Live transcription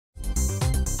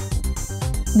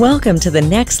Welcome to the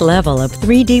next level of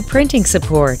 3D printing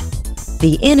support.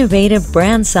 The innovative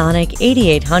Bransonic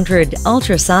 8800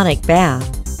 Ultrasonic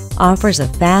Bath offers a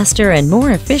faster and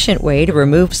more efficient way to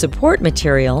remove support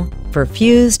material for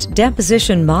fused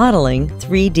deposition modeling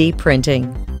 3D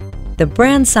printing. The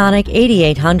Bransonic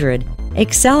 8800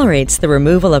 accelerates the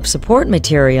removal of support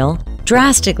material,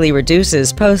 drastically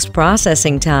reduces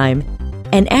post-processing time,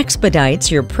 and expedites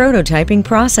your prototyping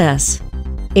process.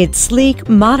 Its sleek,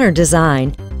 modern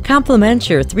design complements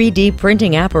your 3D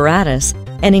printing apparatus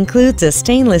and includes a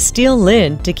stainless steel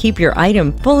lid to keep your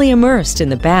item fully immersed in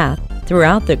the bath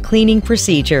throughout the cleaning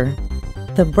procedure.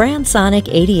 The Bransonic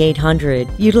 8800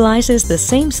 utilizes the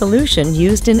same solution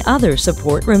used in other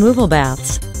support removal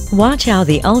baths. Watch how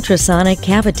the ultrasonic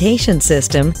cavitation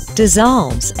system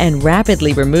dissolves and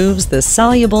rapidly removes the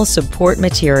soluble support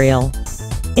material.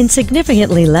 In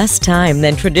significantly less time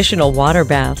than traditional water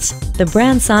baths, the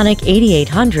Bransonic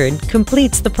 8800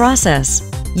 completes the process.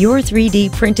 Your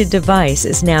 3D printed device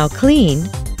is now clean,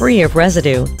 free of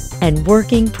residue, and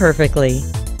working perfectly.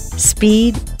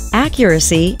 Speed,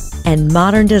 accuracy, and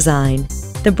modern design.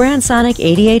 The Bransonic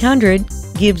 8800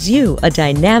 gives you a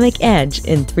dynamic edge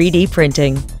in 3D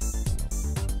printing.